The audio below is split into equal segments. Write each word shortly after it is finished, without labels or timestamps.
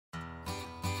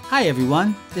Hi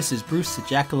everyone, this is Bruce the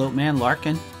Jackalope Man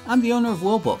Larkin. I'm the owner of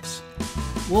Wilbooks.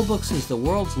 Wilbooks is the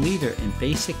world's leader in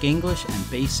basic English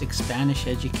and basic Spanish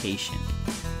education.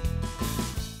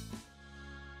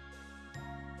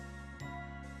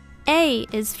 A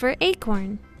is for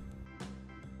acorn.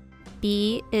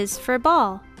 B is for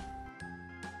ball.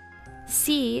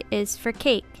 C is for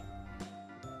cake.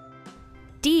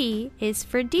 D is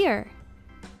for deer.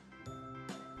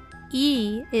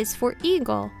 E is for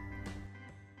eagle.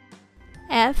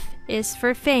 F is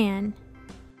for fan.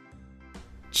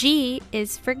 G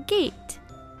is for gate.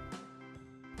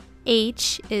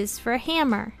 H is for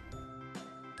hammer.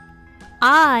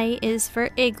 I is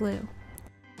for igloo.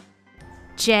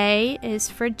 J is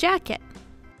for jacket.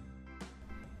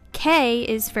 K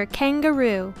is for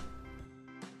kangaroo.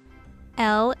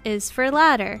 L is for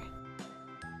ladder.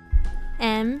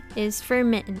 M is for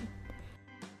mitten.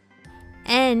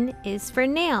 N is for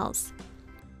nails.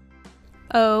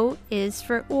 O is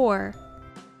for oar.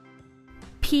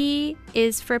 P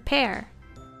is for pear.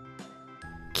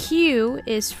 Q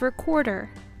is for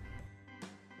quarter.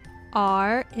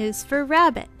 R is for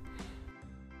rabbit.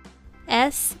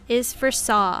 S is for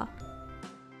saw.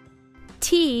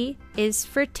 T is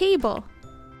for table.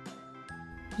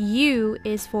 U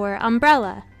is for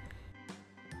umbrella.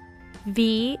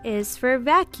 V is for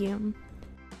vacuum.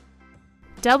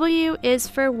 W is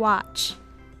for watch.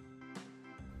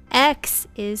 X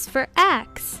is for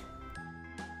axe.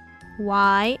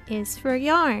 Y is for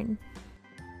yarn.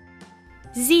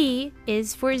 Z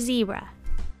is for zebra.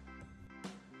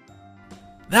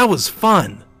 That was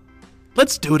fun!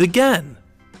 Let's do it again!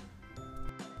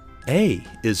 A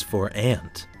is for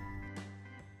ant.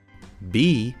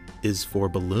 B is for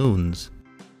balloons.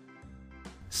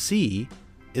 C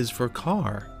is for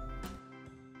car.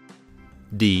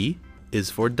 D is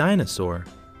for dinosaur.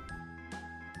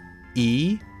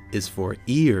 E is for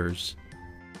ears.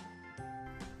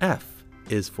 F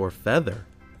is for feather.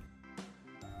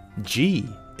 G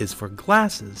is for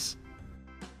glasses.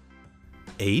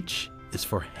 H is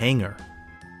for hanger.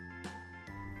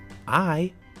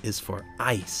 I is for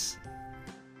ice.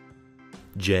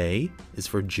 J is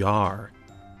for jar.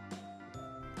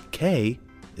 K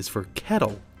is for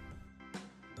kettle.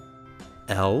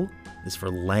 L is for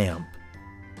lamp.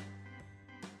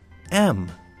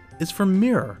 M is for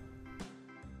mirror.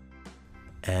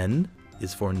 N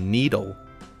is for needle.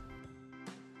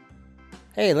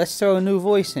 Hey, let's throw a new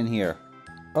voice in here.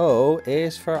 O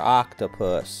is for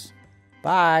octopus.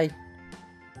 Bye.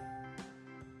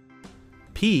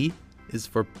 P is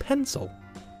for pencil.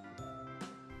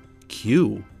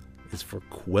 Q is for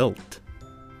quilt.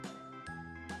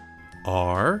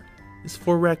 R is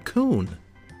for raccoon.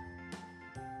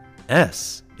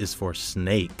 S is for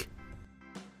snake.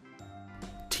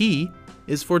 T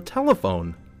is for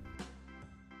telephone.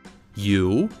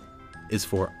 U is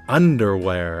for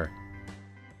underwear.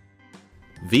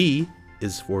 V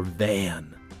is for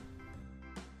van.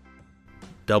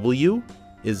 W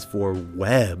is for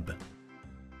web.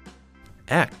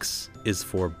 X is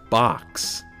for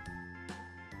box.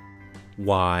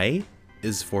 Y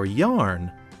is for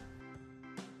yarn.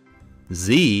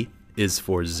 Z is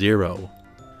for zero.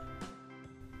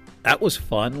 That was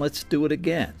fun. Let's do it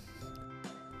again.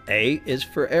 A is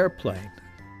for airplane.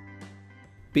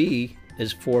 B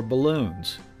is for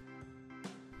balloons.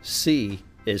 C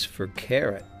is for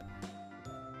carrot.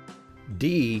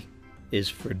 D is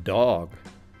for dog.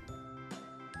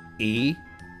 E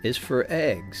is for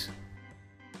eggs.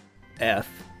 F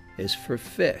is for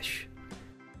fish.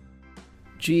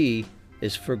 G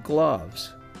is for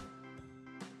gloves.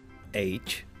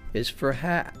 H is for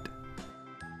hat.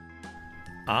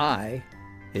 I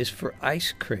is for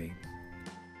ice cream.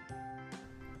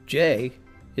 J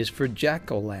is for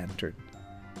jack-o'-lantern.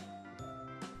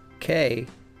 K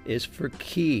is for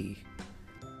key.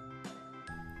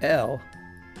 L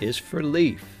is for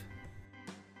leaf.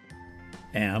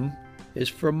 M is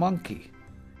for monkey.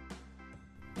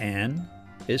 N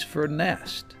is for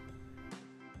nest.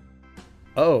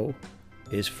 O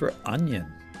is for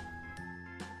onion.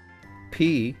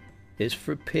 P is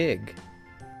for pig.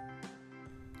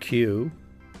 Q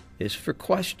is for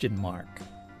question mark.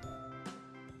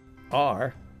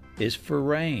 R is for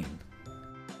rain.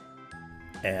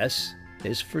 S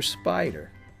is for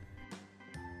spider.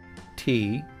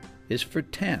 T is for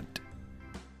tent.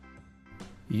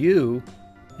 U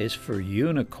is for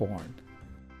unicorn.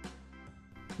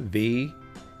 V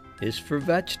is for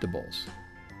vegetables.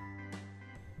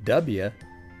 W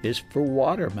is for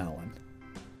watermelon.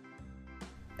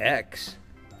 X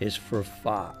is for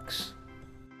fox.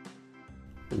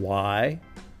 Y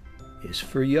is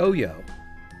for yo-yo.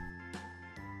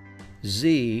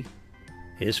 Z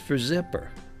is for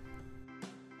zipper.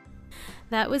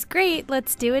 That was great.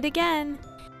 Let's do it again.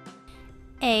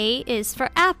 A is for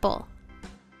apple.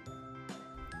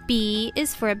 B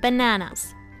is for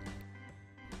bananas.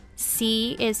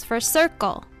 C is for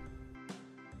circle.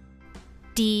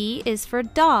 D is for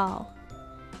doll.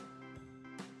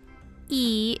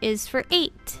 E is for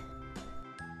 8.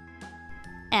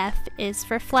 F is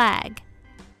for flag.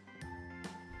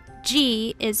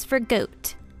 G is for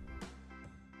goat.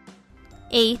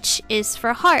 H is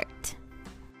for heart.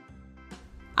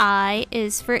 I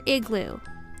is for igloo.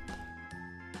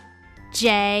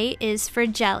 J is for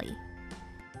jelly.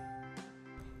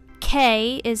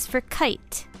 K is for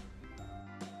kite.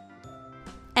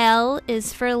 L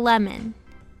is for lemon.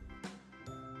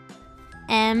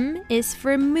 M is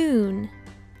for moon.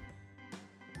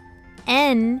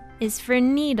 N is for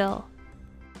needle.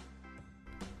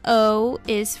 O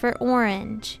is for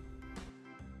orange.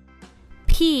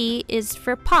 P is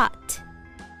for pot.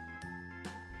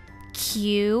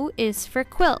 Q is for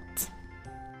quilt.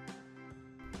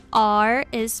 R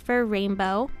is for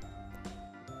rainbow.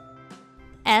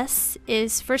 S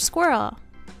is for squirrel.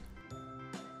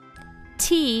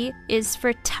 T is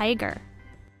for tiger.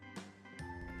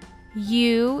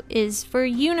 U is for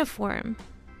uniform.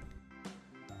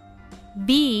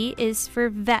 V is for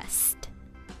vest.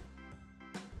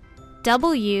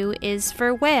 W is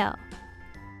for whale.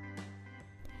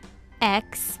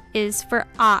 X is for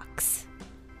ox.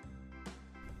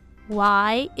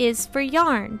 Y is for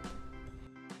yarn.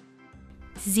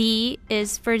 Z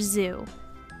is for zoo.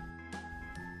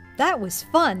 That was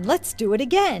fun. Let's do it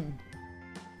again.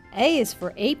 A is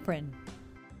for apron.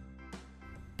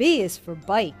 B is for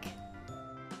bike.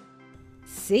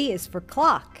 C is for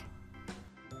clock.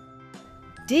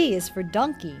 D is for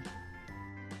donkey.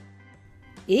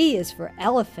 E is for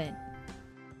elephant.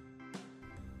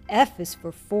 F is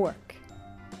for fork.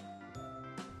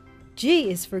 G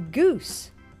is for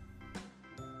goose.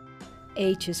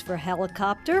 H is for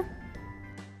helicopter.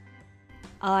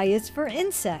 I is for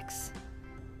insects.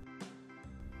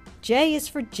 J is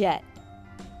for jet.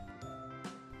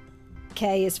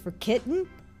 K is for kitten.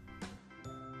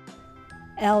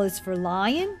 L is for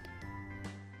lion.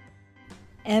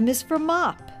 M is for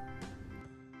mop.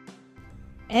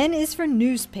 N is for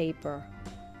newspaper.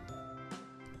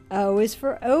 O is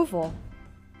for oval.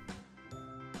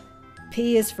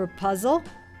 P is for puzzle.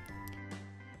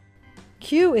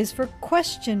 Q is for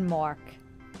question mark.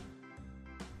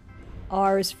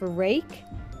 R is for rake.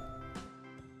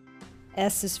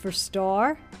 S is for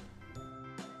star.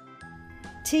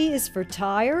 T is for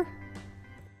tire.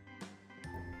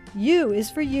 U is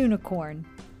for unicorn.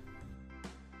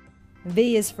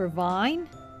 V is for vine.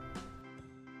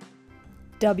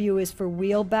 W is for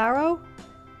wheelbarrow.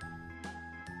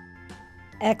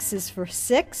 X is for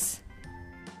 6.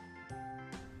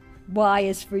 Y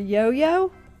is for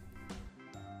yo-yo.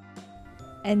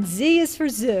 And Z is for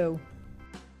zoo.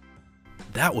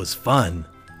 That was fun.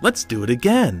 Let's do it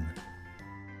again.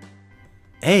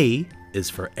 A is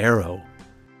for arrow.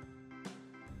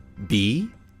 B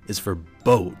is for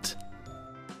boat.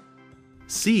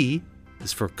 C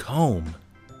is for comb.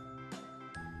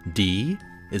 D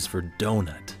is for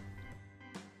donut.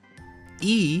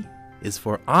 E is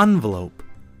for envelope.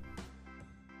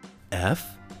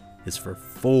 F is for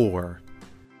 4.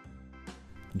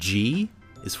 G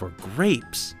is for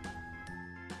grapes.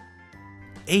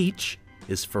 H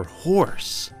is for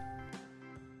horse.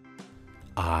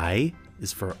 I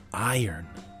is for iron.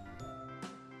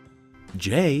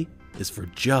 J is for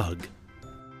jug.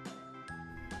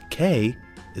 K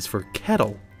is for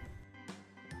kettle.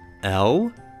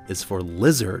 L is for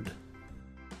lizard.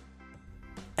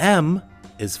 M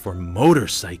is for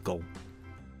motorcycle.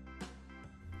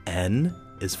 N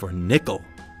is for nickel.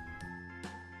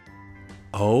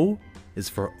 O is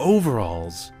for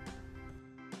overalls.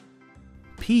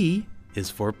 P is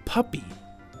for puppy.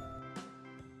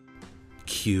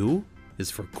 Q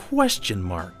is for question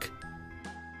mark.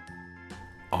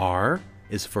 R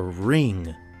is for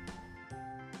ring.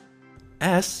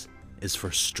 S is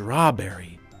for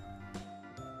strawberry.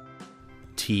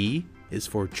 T is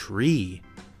for tree.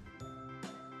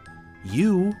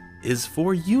 U is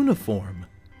for uniform.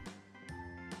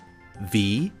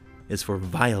 V is for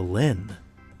violin.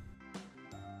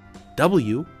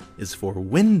 W is for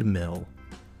windmill.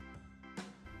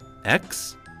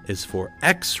 X is for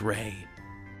X-ray.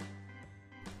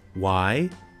 Y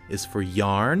is for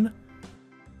yarn.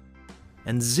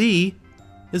 And Z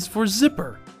is for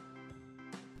zipper.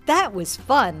 That was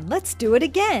fun. Let's do it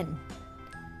again.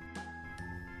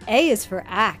 A is for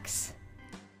axe.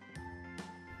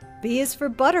 B is for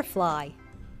butterfly.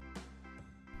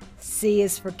 C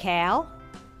is for cow.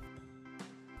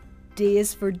 D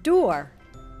is for door.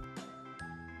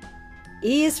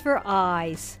 E is for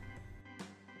eyes.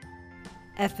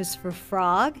 F is for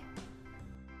frog.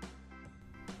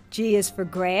 G is for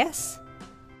grass.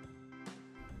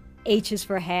 H is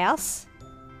for house.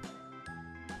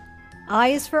 I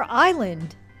is for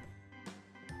island.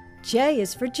 J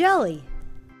is for jelly.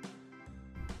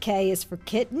 K is for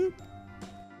kitten.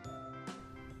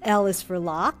 L is for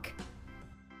lock.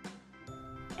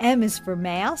 M is for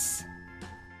mouse.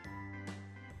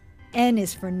 N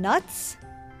is for nuts.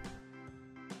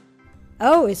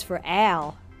 O is for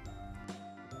owl.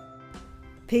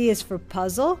 P is for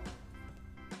puzzle.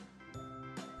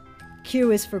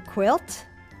 Q is for quilt.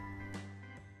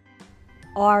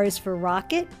 R is for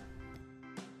rocket.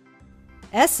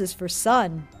 S is for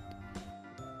sun.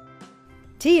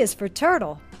 T is for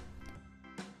turtle.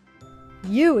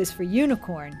 U is for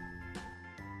unicorn.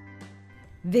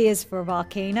 V is for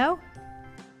volcano.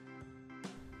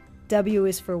 W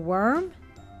is for worm.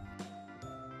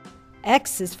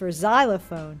 X is for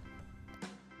xylophone.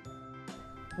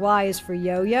 Y is for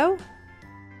yo-yo.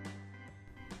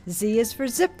 Z is for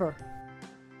zipper.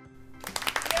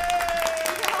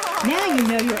 Now you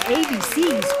know your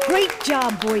ABCs. Great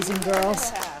job, boys and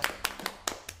girls.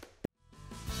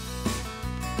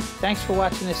 Thanks for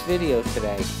watching this video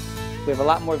today. We have a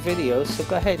lot more videos, so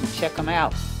go ahead and check them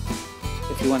out.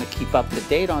 If you want to keep up to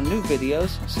date on new videos,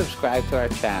 subscribe to our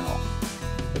channel.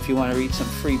 If you want to read some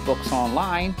free books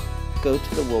online, go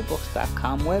to the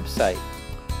Wilbooks.com website.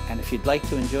 And if you'd like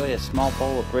to enjoy a small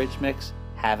bowl of bridge mix,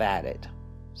 have at it.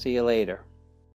 See you later.